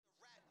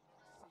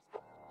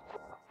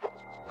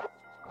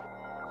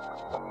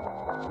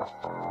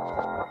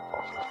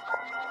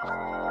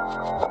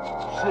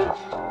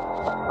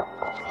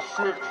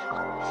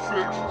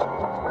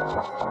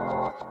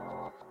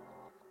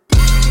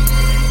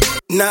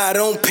Nah,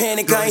 don't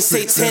panic, I ain't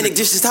satanic,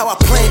 this is how I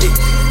planned it.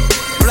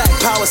 Black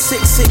power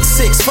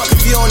 666, fuck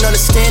if you don't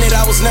understand it.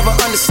 I was never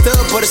understood,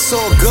 but it's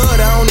all good,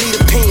 I don't need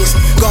opinions.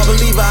 God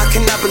believer, I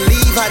cannot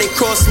believe how they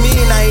crossed me,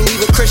 and I ain't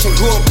even Christian.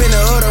 Grew up in the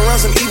hood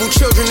around some evil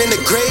children in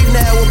the grave.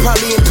 Now we're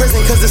probably in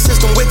prison, cause the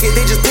system wicked.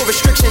 They just put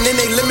restriction and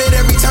they limit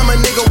every time a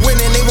nigga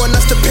winning. They want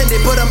us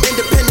dependent, but I'm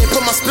independent.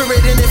 Put my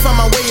spirit in it, find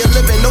my way of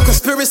living. No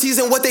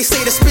conspiracies in what they say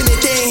to spin it.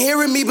 They ain't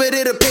hearing me, but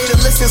it'll pay to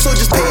listen. So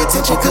just pay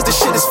attention, cause the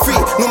shit is free.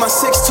 Knew my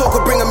 6 talk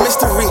would bring a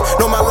mystery.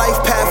 Know my life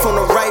path on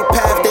the right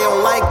path. They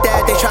don't like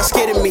that, they try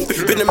scaring me.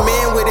 Been a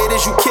man with it,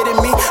 is you kidding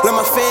me? Let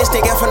my fans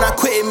thank God for not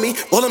quitting me.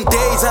 All them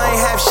days I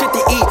ain't have shit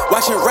to eat.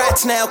 Watching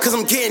rats now, cause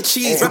I'm getting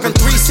cheese. Rapping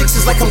 3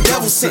 6s like I'm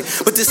devil sent.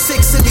 But the 6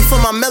 sent me for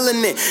my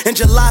melanin. And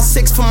July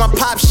 6 for my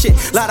pop shit.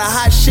 Lot of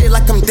hot shit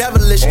like I'm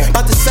devilish.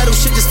 About to settle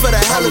shit just for the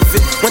hell of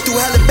it. Went through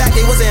hell and back,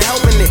 they wasn't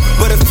helping it.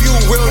 But a few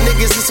real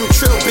niggas and some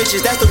trill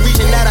bitches. That's the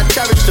reason that I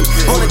cherish them.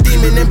 On a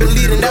demon and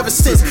believing ever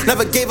since.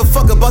 Never gave a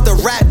fuck about the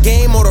rap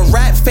game or the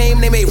rap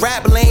fame. They made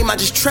rap lame. I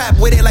just trap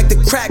with it like the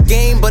crack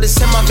game. But it's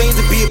in my veins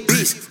to be a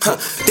beast.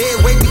 They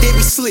awake me, they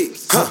be sleep.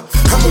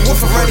 I'm a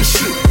wolf around these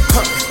sheep.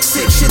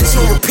 Sick shit is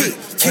on repeat.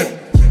 Yeah.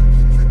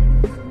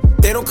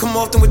 They don't come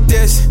often with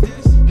this.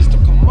 This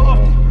don't come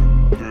often.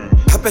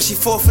 I bet she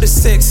fall for the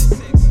 6.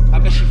 I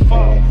bet she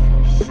fall.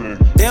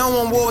 They don't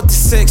want war with the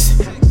 6.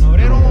 No,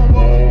 they don't want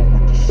war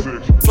with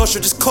the 6. Flusher,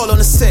 just call on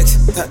the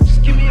 6.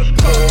 Just give me a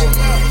call.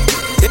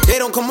 They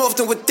don't come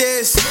often with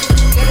this.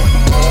 They don't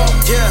come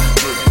often. Yeah.